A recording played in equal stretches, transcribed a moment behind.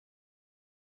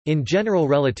In general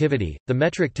relativity, the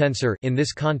metric tensor, in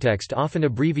this context often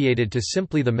abbreviated to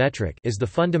simply the metric, is the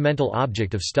fundamental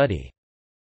object of study.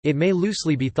 It may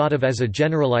loosely be thought of as a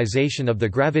generalization of the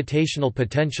gravitational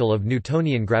potential of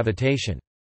Newtonian gravitation.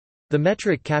 The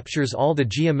metric captures all the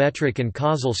geometric and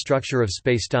causal structure of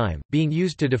spacetime, being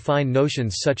used to define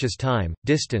notions such as time,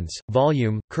 distance,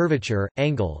 volume, curvature,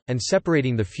 angle, and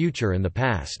separating the future and the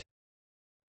past.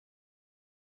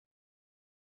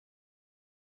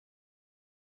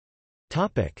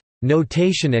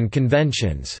 Notation and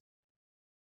conventions.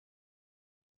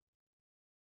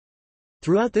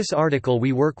 Throughout this article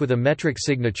we work with a metric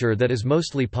signature that is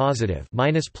mostly positive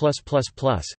 +++,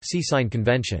 see sign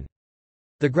convention.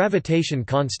 The gravitation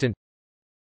constant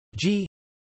g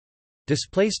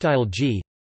 \g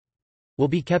will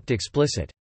be kept explicit.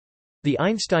 The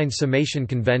Einstein summation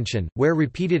convention, where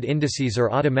repeated indices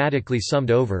are automatically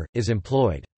summed over, is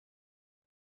employed.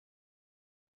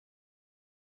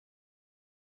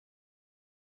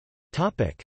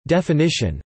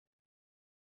 Definition.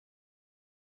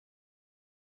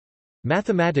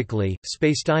 Mathematically,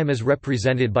 spacetime is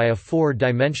represented by a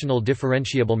four-dimensional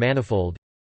differentiable manifold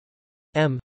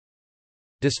M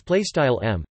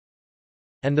 \m,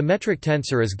 and the metric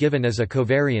tensor is given as a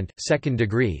covariant,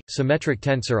 second-degree, symmetric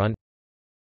tensor on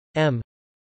M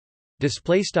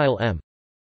 \m,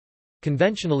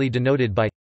 conventionally denoted by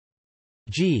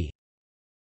G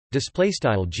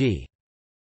 \g.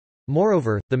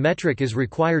 Moreover, the metric is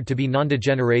required to be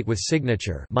nondegenerate with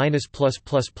signature +++.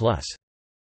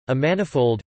 A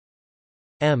manifold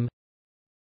M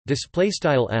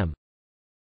 \m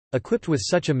equipped with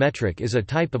such a metric is a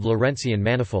type of Lorentzian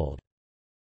manifold.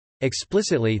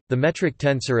 Explicitly, the metric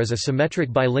tensor is a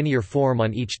symmetric bilinear form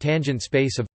on each tangent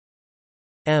space of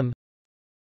M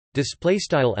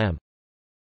 \m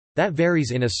that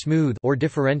varies in a smooth or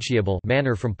differentiable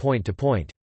manner from point to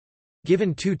point.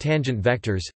 Given two tangent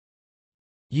vectors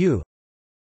u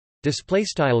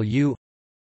u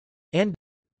and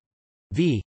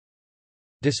v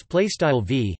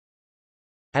v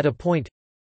at a point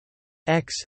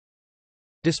x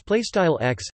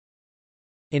x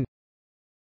in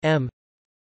M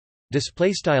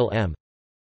m,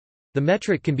 the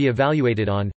metric can be evaluated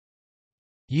on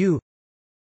u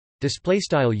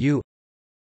u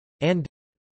and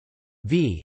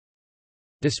v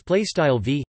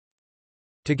v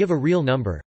to give a real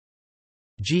number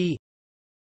g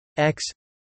x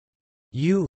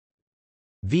u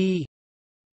v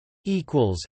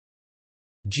equals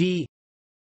g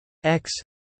x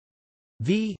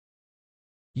v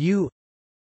u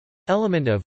element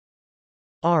of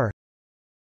R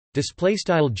display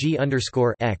style G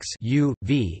underscore X U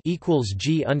V equals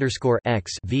G underscore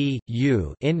X V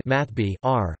U in mathb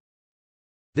R.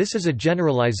 This is a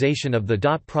generalization of the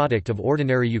dot product of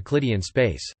ordinary Euclidean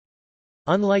space.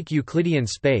 Unlike Euclidean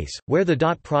space, where the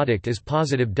dot product is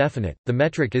positive definite, the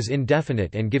metric is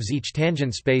indefinite and gives each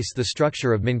tangent space the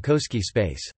structure of Minkowski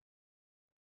space.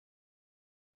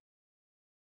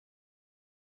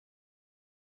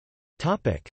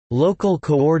 Topic: Local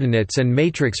coordinates and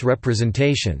matrix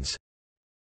representations.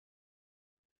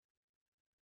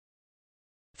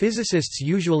 Physicists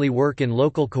usually work in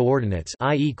local coordinates,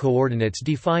 i.e. coordinates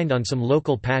defined on some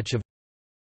local patch of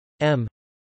M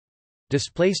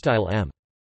 \m.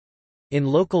 In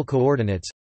local coordinates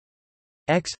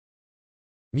x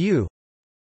mu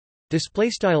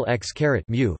x caret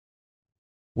mu,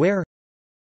 where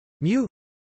mu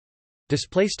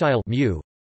mu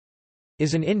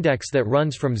is an index that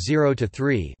runs from 0 to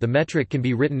 3. The metric can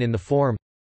be written in the form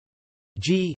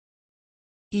g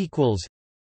equals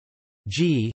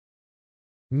g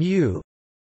mu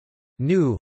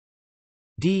nu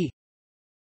d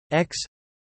x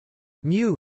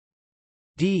mu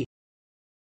d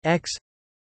x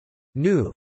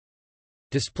nu.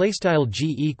 Display style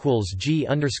g equals g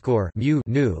underscore mu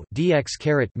nu dx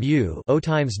caret mu o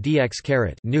times dx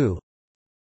caret nu.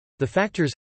 The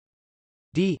factors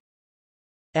d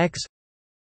x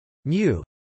mu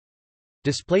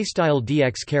display style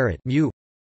dx caret mu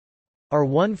are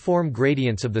one-form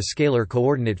gradients of the scalar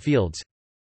coordinate fields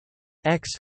x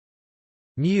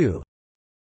mu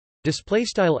display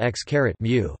style x caret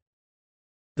mu.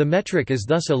 The metric is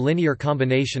thus a linear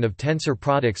combination of tensor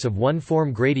products of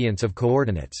one-form gradients of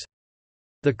coordinates.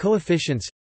 The coefficients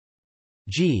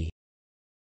g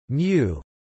mu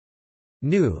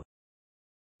nu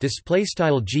display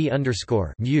style g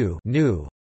underscore mu nu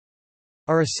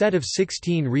are a set of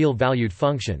 16 real-valued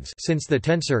functions, since the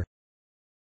tensor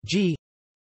g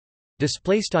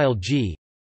display style g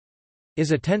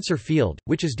is a tensor field,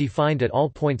 which is defined at all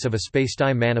points of a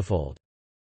spacetime manifold.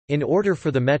 In order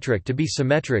for the metric to be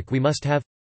symmetric, we must have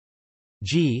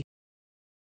G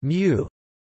mu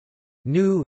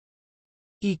nu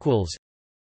equals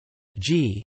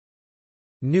G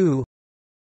nu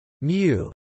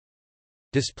mu.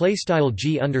 Display style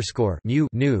G underscore mu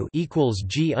nu equals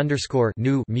G underscore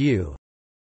nu mu,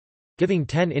 giving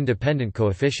 10 independent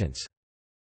coefficients.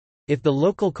 If the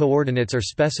local coordinates are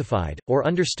specified, or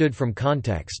understood from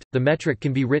context, the metric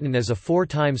can be written as a 4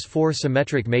 times 4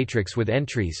 symmetric matrix with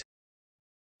entries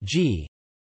G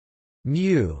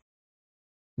mu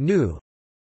nu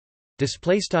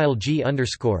display style G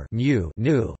underscore mu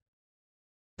nu.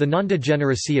 The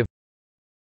non-degeneracy of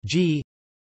G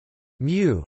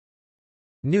mu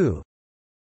nu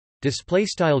display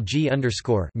style G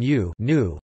underscore mu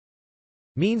nu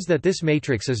means that this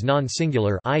matrix is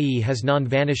non-singular, i.e. has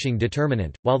non-vanishing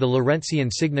determinant, while the Lorentzian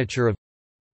signature of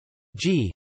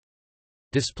G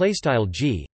display style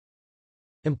G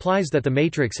implies that the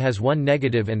matrix has 1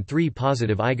 negative and 3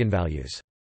 positive eigenvalues.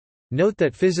 Note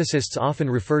that physicists often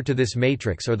refer to this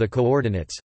matrix or the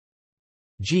coordinates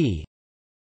G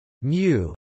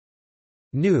mu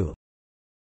nu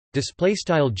display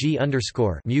style G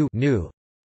underscore mu nu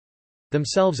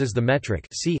themselves as the metric.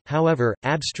 See, however,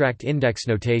 abstract index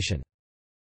notation.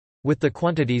 With the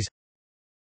quantities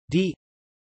d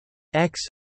x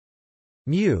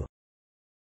mu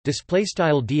display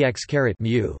style dx caret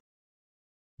mu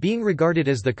being regarded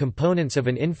as the components of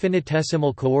an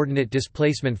infinitesimal coordinate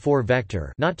displacement 4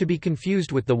 vector, not to be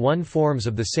confused with the one forms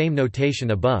of the same notation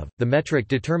above, the metric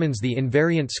determines the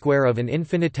invariant square of an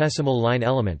infinitesimal line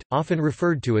element, often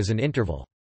referred to as an interval.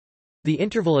 The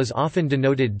interval is often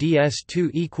denoted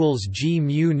ds2 equals G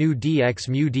mu nu dx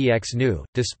nu,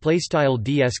 display style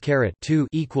ds caret 2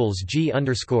 equals G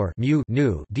underscore mu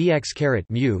nu dx caret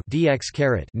mu dx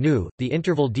caret nu. The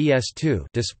interval ds2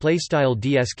 display style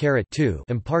ds caret 2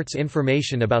 imparts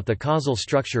information about the causal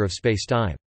structure of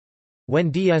spacetime. When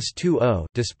ds2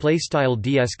 display style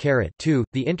ds caret 2,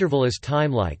 the interval is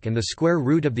timelike and the square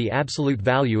root of the absolute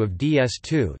value of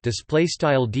ds2 display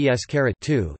style ds caret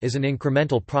 2 is an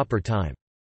incremental proper time.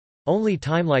 Only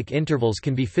timelike intervals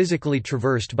can be physically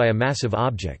traversed by a massive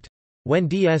object. When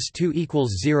ds2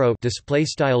 equals 0 display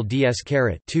style ds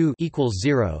caret 2 equals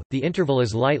 0, the interval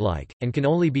is light-like and can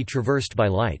only be traversed by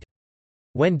light.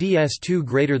 When ds2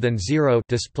 greater than 0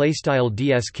 display style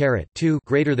ds caret 2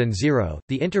 greater than 0,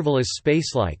 the interval is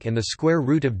spacelike and the square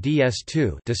root of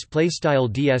ds2 display style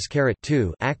ds caret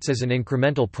 2 acts as an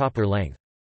incremental proper length.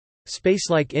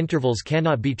 Spacelike intervals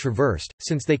cannot be traversed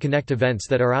since they connect events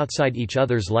that are outside each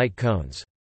other's light cones.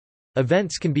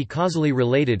 Events can be causally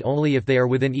related only if they are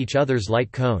within each other's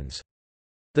light cones.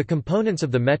 The components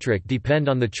of the metric depend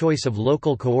on the choice of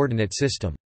local coordinate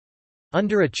system.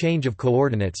 Under a change of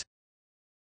coordinates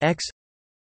x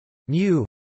mu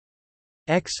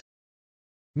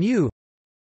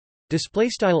display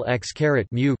style x caret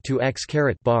mu to x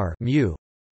caret bar mu,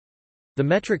 the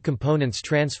metric components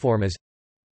transform as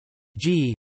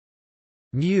G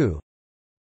mu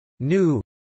nu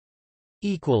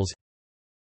equals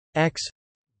x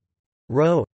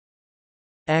rho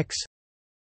x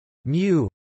mu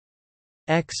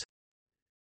x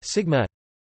sigma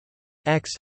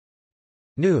x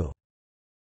nu.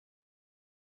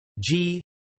 G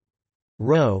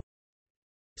rho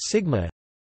sigma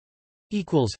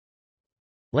equals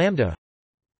lambda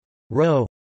rho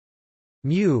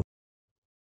mu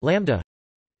lambda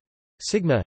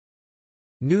sigma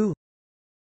nu.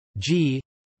 G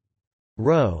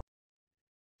rho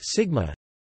sigma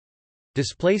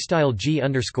display style G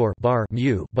underscore bar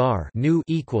mu bar nu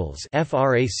equals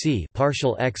frac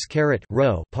partial x caret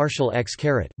rho partial x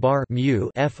caret bar mu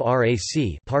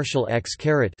frac partial x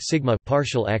caret sigma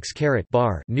partial x caret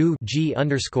bar nu. G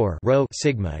underscore rho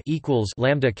sigma equals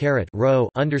lambda caret rho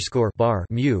underscore bar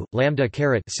mu lambda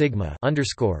caret sigma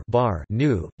underscore bar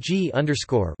nu. G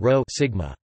underscore rho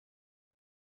sigma.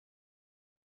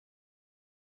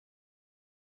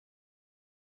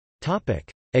 Topic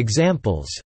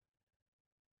examples.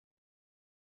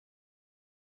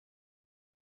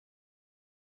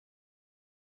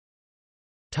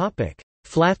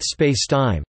 Flat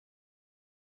spacetime.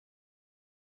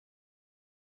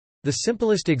 The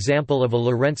simplest example of a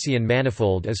Lorentzian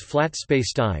manifold is flat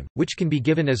spacetime, which can be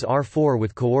given as R4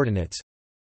 with coordinates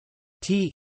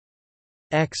t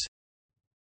x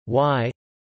y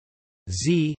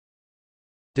z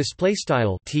display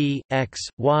style t x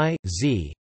y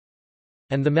z,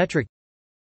 and the metric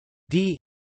d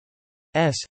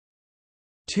s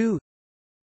 2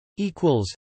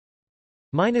 equals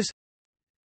minus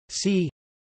c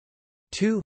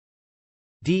 2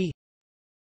 d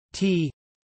t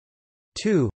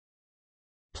 2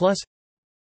 plus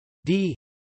d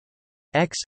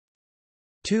x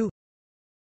 2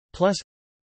 plus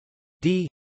d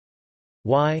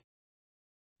y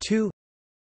 2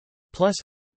 plus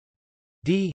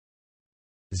d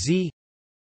z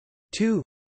 2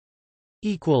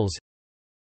 equals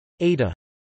eta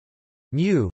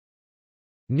mu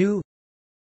nu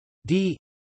d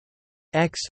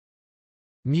x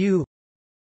mu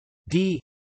d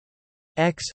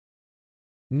x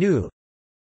nu.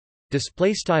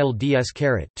 Display style ds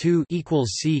caret 2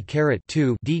 equals c caret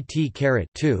 2 dt caret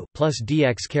 2 plus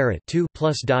dx caret 2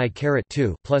 plus die caret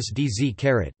 2 plus dz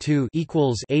caret 2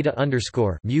 equals eta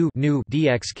underscore mu nu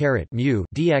dx caret mu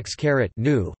dx caret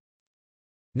nu.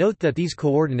 Note that these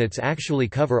coordinates actually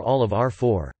cover all of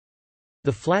R4.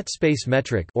 The flat space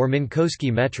metric or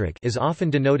Minkowski metric is often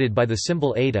denoted by the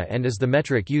symbol eta and is the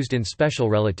metric used in special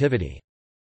relativity.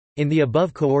 In the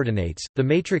above coordinates, the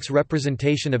matrix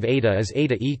representation of eta is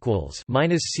eta equals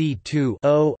 -c2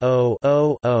 0 0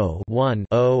 0 0 1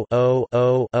 0 0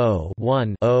 0 0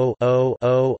 1 0 0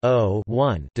 0 0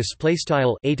 1. Display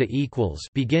style eta equals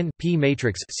begin p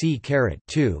matrix c caret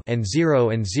 2 and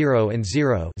 0 and 0 and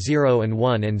 0 0 and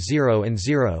 1 and 0 and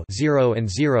 0 0 and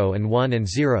 0 and 1 and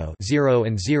 0 0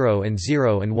 and 0 and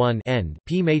 0 and 1 end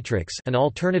p matrix. An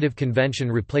alternative convention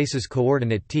replaces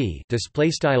coordinate t display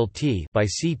style t by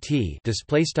c t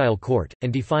display style court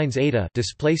and defines eta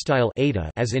display style eta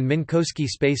as in Minkowski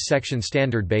space section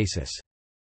standard basis.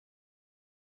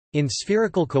 In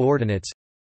spherical coordinates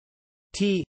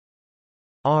t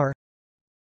r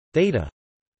theta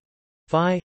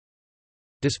phi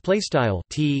display style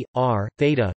t r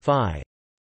theta phi,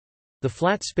 the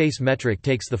flat space metric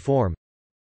takes the form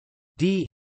d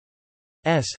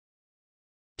s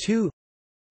 2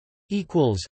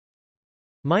 equals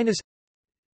minus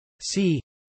c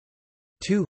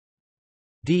 2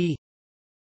 d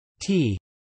t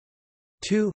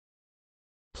 2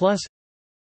 plus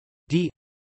d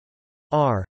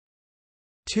r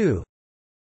 2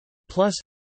 plus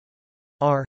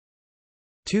r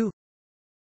 2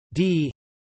 d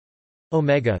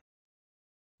omega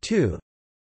 2.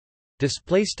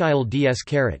 Display style ds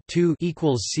caret 2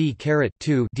 equals c caret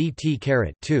 2 dt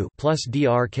caret 2 plus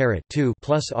dr caret 2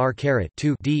 plus r caret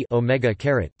 2 d omega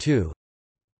caret 2,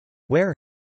 where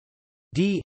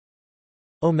d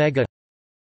omega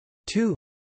 2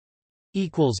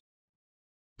 equals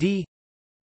d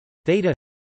theta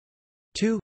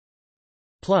 2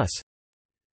 plus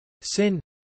sin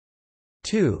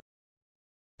 2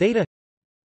 theta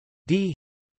d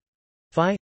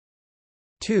phi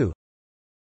 2.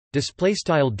 Display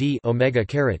style d omega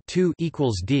caret 2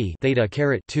 equals d theta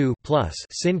caret 2 plus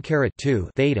sin caret 2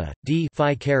 theta d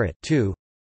phi caret 2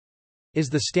 is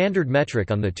the standard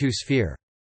metric on the two-sphere.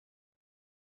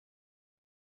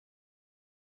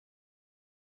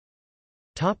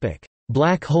 Topic: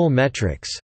 Black hole metrics.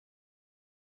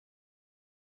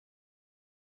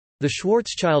 The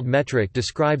Schwarzschild metric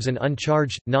describes an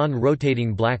uncharged,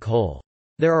 non-rotating black hole.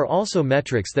 There are also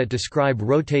metrics that describe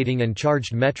rotating and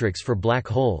charged metrics for black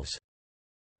holes.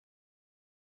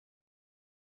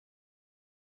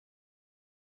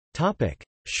 Topic: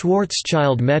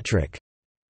 Schwarzschild metric.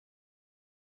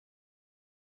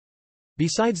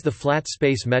 Besides the flat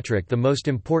space metric, the most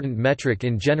important metric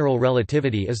in general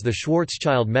relativity is the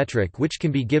Schwarzschild metric, which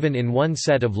can be given in one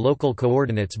set of local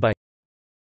coordinates by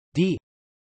d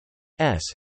s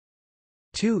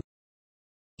 2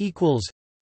 equals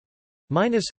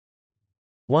minus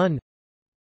 1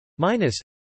 minus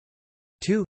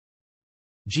 2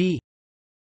 g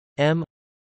m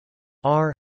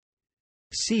r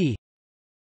c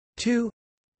 2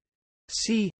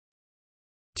 c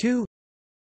 2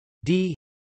 d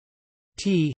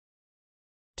t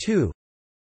 2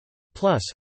 plus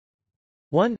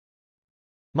 1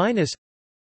 minus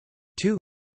 2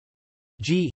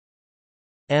 g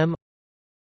m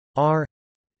r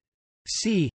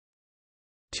c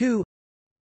 2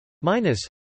 minus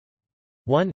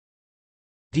 1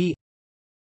 d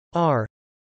r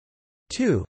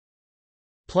 2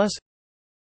 plus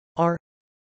r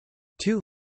 2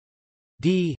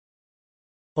 d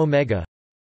omega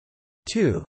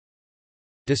 2.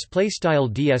 Display style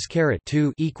ds caret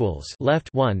 2 equals left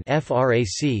 1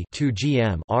 frac 2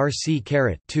 gm rc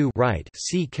caret 2 right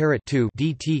c caret 2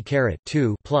 dt caret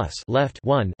 2 plus left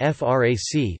 1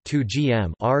 frac 2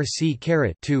 gm rc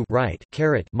caret 2 right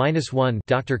caret minus 1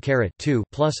 doctor caret 2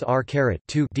 plus r caret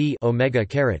 2 d omega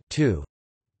caret 2,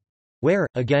 where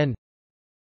again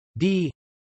d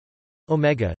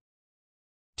omega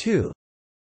 2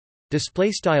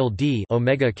 display style d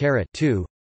omega caret 2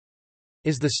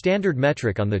 is the standard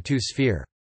metric on the two-sphere.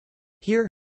 Here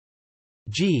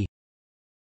g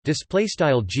display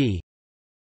style g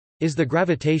is the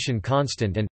gravitation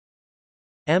constant and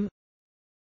m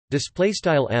display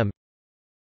style m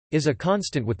is a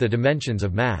constant with the dimensions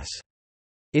of mass.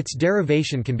 Its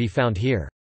derivation can be found here.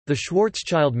 The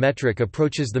Schwarzschild metric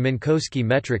approaches the Minkowski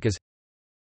metric as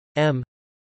m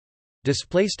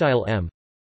display style m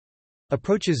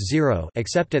approaches 0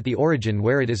 except at the origin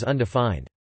where it is undefined.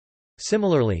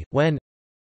 Similarly, when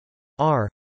r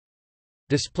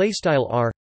display style r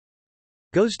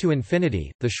goes to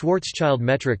infinity, the Schwarzschild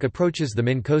metric approaches the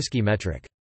Minkowski metric.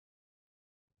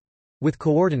 With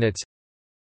coordinates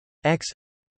x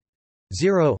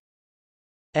 0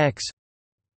 x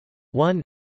 1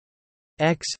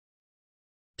 x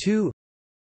 2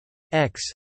 x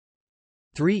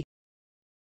 3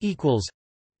 equals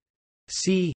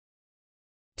c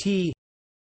t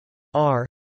r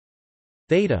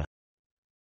theta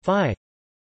phi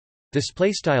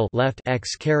display style left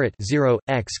x caret 0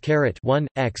 x caret 1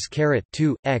 x caret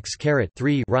 2 x caret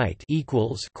 3 right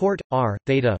equals court r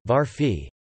theta var phi.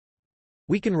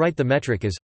 We can write the metric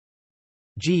as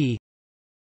g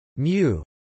mu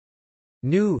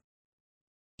nu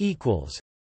equals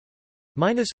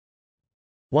minus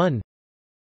 1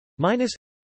 minus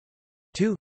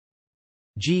 2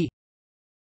 g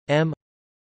m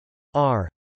r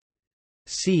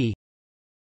c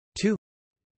 2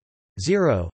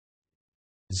 0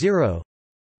 0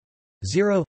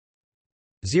 0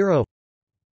 0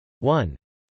 1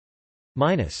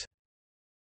 minus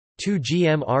 2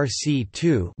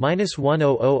 GMRC2 minus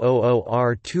 10000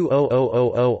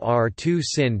 R200000 R2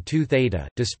 sin 2 theta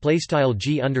display style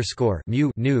G underscore mu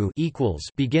nu equals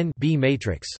begin B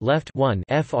matrix left 1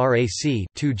 frac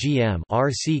 2 GM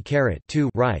RC caret 2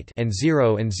 right and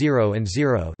 0 and 0 and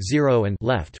 0 0 and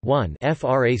left 1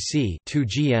 frac 2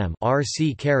 GM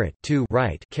RC caret 2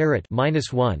 right caret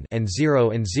minus 1 and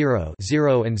 0 and 0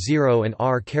 0 and 0 and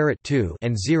R caret 2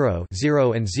 and 0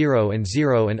 0 and 0 and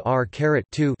 0 and R caret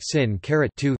 2 sin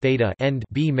caret 2 theta end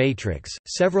B matrix.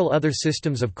 Several other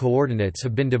systems of coordinates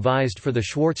have been devised for the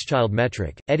Schwarzschild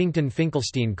metric: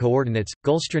 Eddington-Finkelstein coordinates,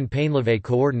 Gullstrand-Painlevé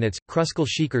coordinates,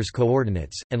 Kruskal-Szekeres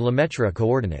coordinates, and Lemaitre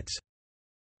coordinates.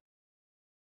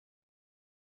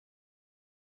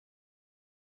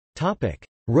 Topic: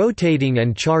 Rotating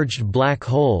and charged black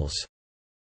holes.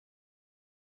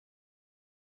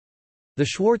 The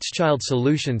Schwarzschild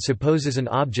solution supposes an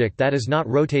object that is not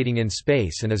rotating in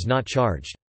space and is not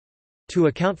charged. To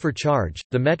account for charge,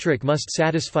 the metric must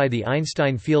satisfy the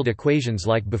Einstein field equations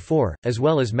like before, as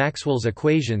well as Maxwell's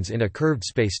equations in a curved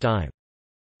spacetime.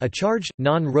 A charged,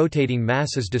 non-rotating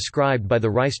mass is described by the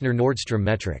Reissner-Nordström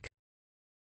metric.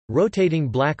 Rotating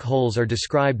black holes are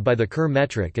described by the Kerr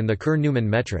metric and the Kerr-Newman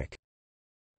metric.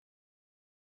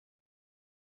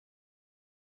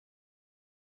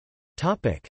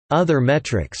 Other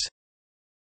metrics.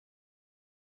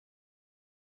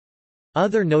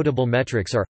 Other notable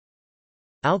metrics are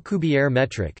Alcubierre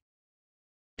metric,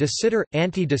 de Sitter,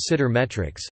 anti-de Sitter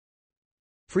metrics,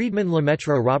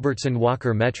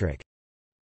 Friedmann-Lemaitre-Robertson-Walker metric,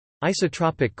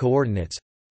 isotropic coordinates,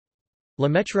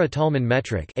 Lemaitre-Tolman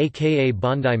metric aka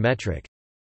Bondi metric,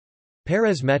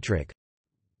 Perez metric,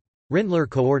 Rintler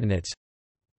coordinates,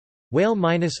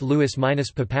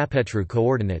 Weyl-Lewis-Papapetru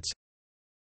coordinates,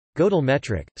 Gödel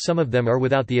metric. Some of them are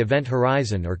without the event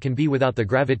horizon or can be without the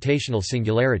gravitational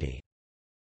singularity.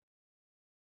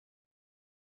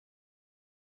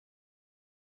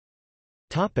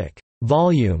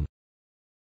 Volume.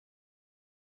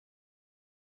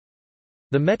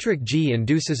 The metric G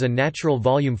induces a natural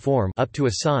volume form up to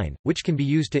a sign, which can be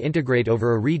used to integrate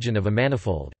over a region of a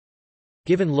manifold.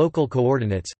 Given local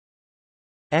coordinates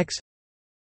x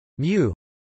mu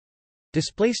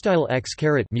display style x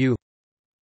caret mu,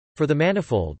 for the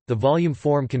manifold, the volume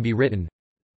form can be written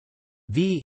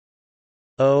V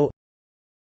O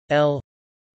L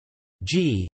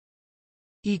G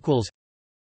equals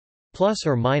plus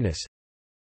or minus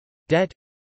det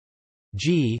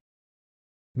G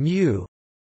mu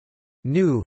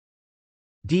nu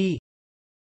d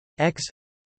x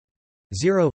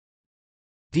 0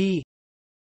 d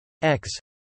x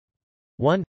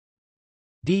 1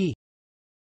 d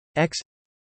x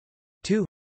 2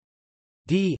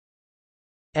 d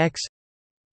x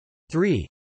 3.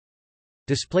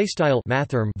 Display style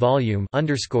mathrm volume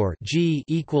underscore G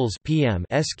equals PM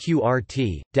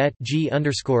sqrt det G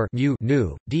underscore mu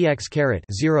nu dx caret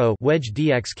 0 wedge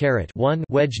dx caret 1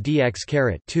 wedge dx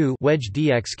caret 2 wedge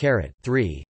dx caret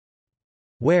 3,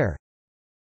 where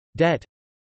det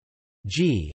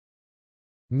G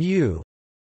mu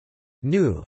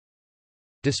nu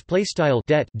display style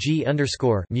det G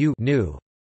underscore mu nu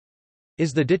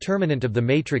is the determinant of the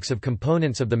matrix of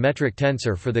components of the metric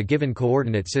tensor for the given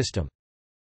coordinate system.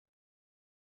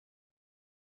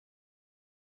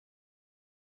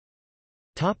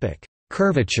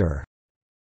 Curvature.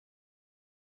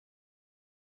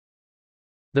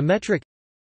 The metric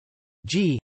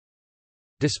g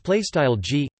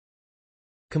 _g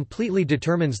completely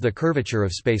determines the curvature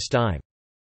of spacetime.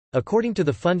 According to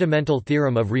the fundamental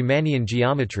theorem of Riemannian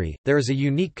geometry, there is a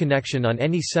unique connection on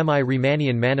any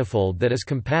semi-Riemannian manifold that is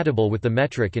compatible with the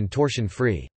metric and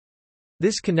torsion-free.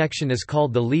 This connection is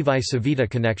called the Levi-Civita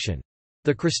connection.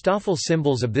 The Christoffel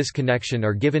symbols of this connection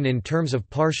are given in terms of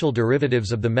partial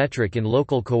derivatives of the metric in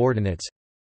local coordinates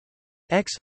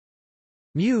x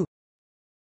mu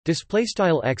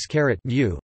 _x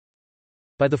mu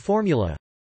by the formula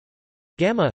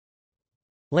gamma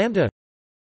lambda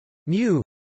mu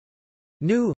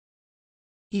nu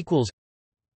equals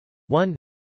 1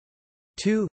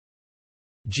 2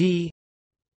 g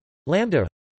lambda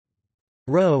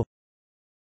rho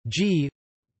g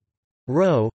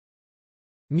rho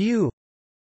mu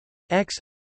x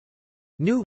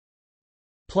nu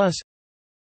plus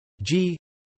g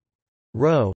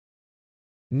rho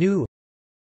nu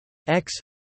x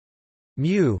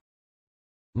mu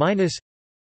minus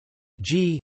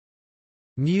g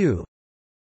mu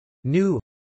nu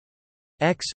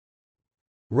x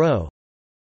rho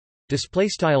display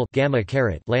style gamma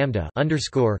caret lambda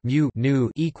underscore mu nu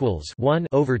equals 1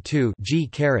 over 2 g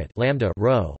caret lambda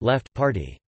rho left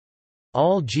party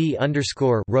all g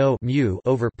underscore rho mu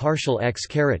over partial x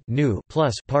caret nu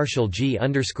plus partial g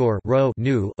underscore rho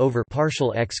nu over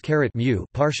partial x caret mu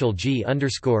partial g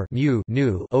underscore mu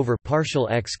nu over partial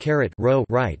x caret rho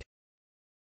right.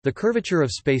 The curvature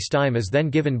of spacetime is then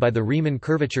given by the Riemann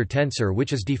curvature tensor,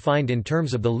 which is defined in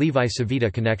terms of the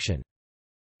Levi-Civita connection.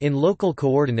 In local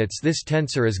coordinates, this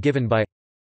tensor is given by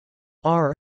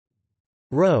r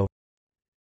rho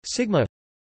sigma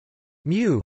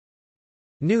mu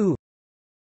nu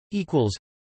equals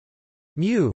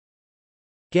mu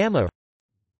gamma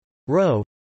rho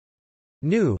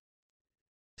nu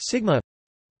sigma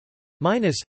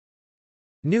minus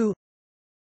nu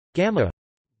gamma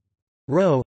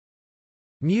rho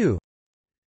mu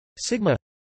sigma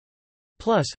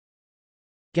plus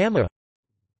gamma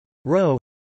rho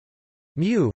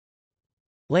mu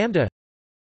lambda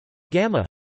gamma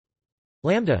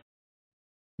lambda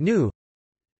nu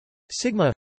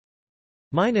sigma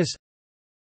minus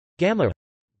gamma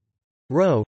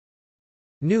rho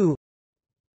nu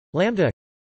lambda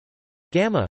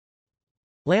gamma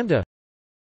lambda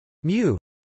mu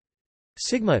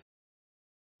sigma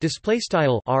display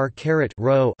style r caret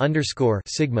rho underscore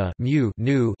sigma mu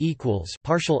nu equals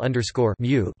partial underscore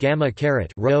mu gamma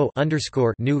caret rho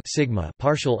underscore nu sigma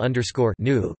partial underscore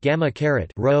nu gamma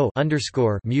caret rho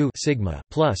underscore mu sigma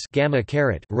plus gamma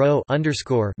caret rho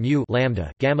underscore mu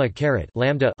lambda gamma caret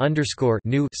lambda underscore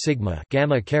nu sigma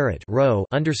gamma caret rho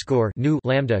underscore nu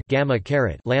lambda gamma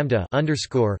caret lambda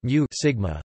underscore mu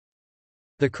sigma.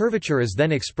 The curvature is then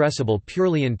expressible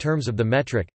purely in terms of the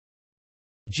metric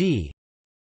g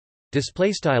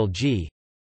display style g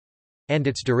and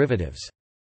its derivatives.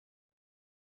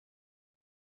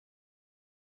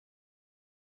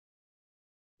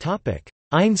 Topic: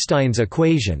 Einstein's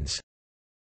equations.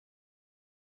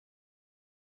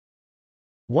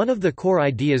 One of the core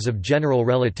ideas of general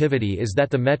relativity is that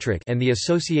the metric and the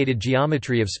associated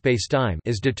geometry of spacetime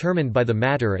is determined by the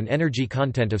matter and energy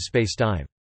content of spacetime.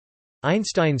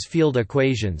 Einstein's field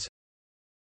equations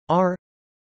r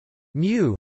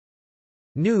mu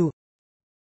nu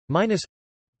minus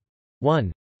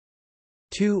 1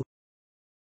 2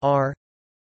 r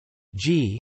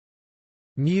g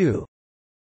mu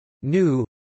nu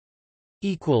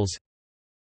equals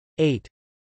 8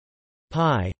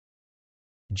 pi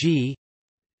g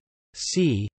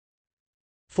c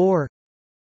 4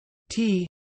 t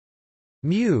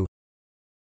mu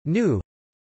nu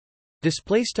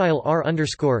display style r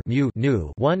underscore mu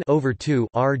nu 1 over 2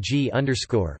 r g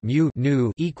underscore mu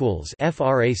nu equals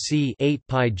frac 8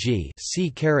 pi g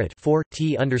c caret 4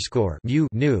 t underscore mu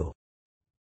nu,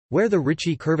 where the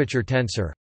Ricci curvature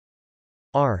tensor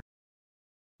r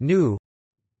nu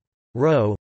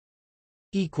rho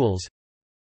equals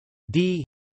d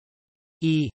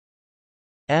e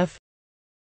f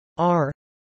r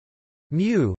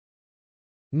mu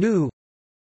nu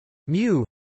mu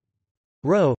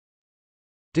rho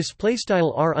display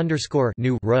style r underscore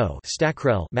nu rho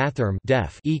stackrel mathrm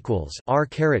def equals r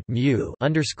caret mu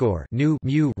underscore nu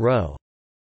mu rho,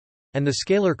 and the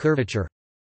scalar curvature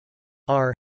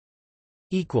r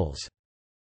equals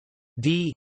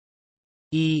d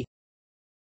e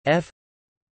f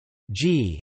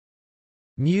g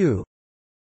mu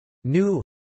nu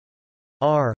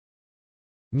r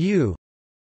mu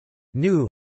nu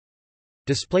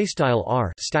display style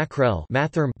r stackrel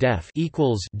mathrm def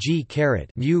equals g caret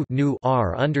mu nu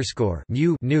r underscore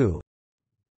mu nu.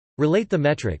 Relate the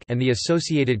metric and the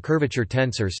associated curvature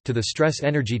tensors to the stress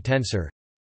energy tensor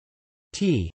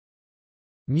T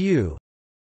mu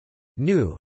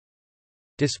nu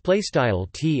display style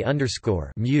T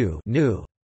underscore mu nu.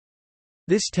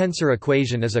 This tensor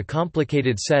equation is a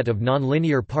complicated set of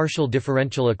nonlinear partial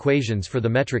differential equations for the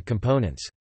metric components.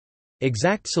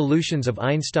 Exact solutions of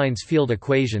Einstein's field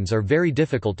equations are very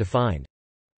difficult to find.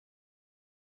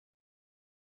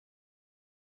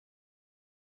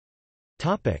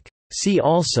 See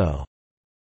also: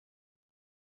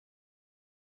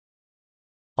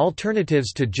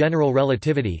 Alternatives to general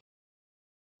relativity,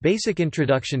 Basic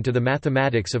introduction to the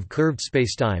mathematics of curved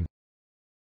spacetime,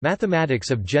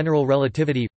 Mathematics of general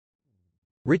relativity,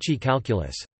 Ricci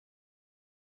calculus.